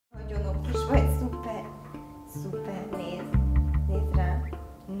okos vagy, szuper, szuper, nézd rá,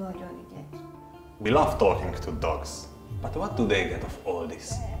 nagyon ügyes. We love talking to dogs, but what do they get of all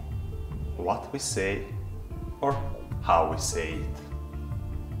this? What we say or how we say it?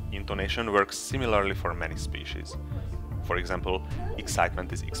 Intonation works similarly for many species. For example,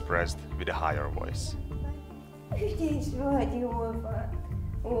 excitement is expressed with a higher voice. Ügyes vagy, jól van,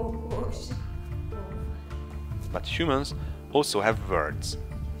 okos. But humans also have words.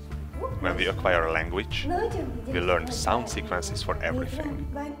 When we acquire a language, we learn sound sequences for everything.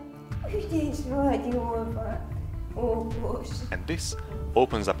 Ügyes vagy, jól van, okos. And this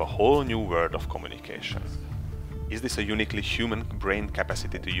opens up a whole new world of communication. Is this a uniquely human brain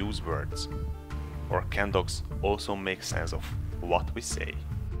capacity to use words? Or can dogs also make sense of what we say?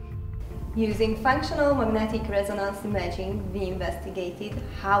 Using functional magnetic resonance imaging, we investigated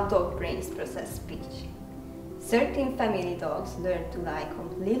how dog brains process speech. Certain family dogs learn to lie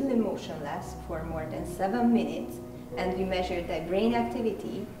completely motionless for more than 7 minutes, and we measured their brain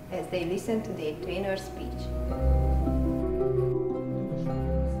activity as they listen to their trainer's speech.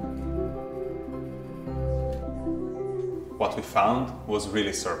 What we found was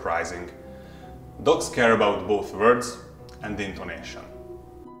really surprising. Dogs care about both words and intonation.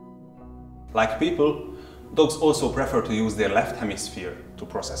 Like people, dogs also prefer to use their left hemisphere to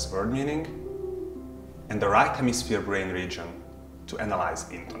process word meaning and the right hemisphere brain region to analyze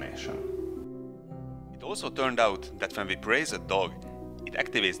intonation. It also turned out that when we praise a dog, it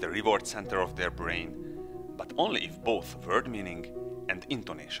activates the reward center of their brain, but only if both word meaning and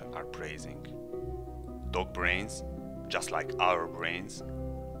intonation are praising. Dog brains, just like our brains,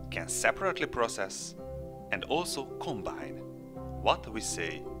 can separately process and also combine what we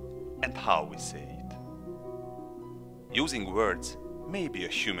say and how we say it. Using words may be a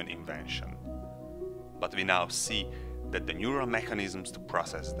human invention, but we now see that the neural mechanisms to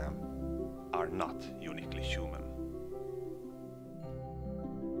process them are not uniquely human.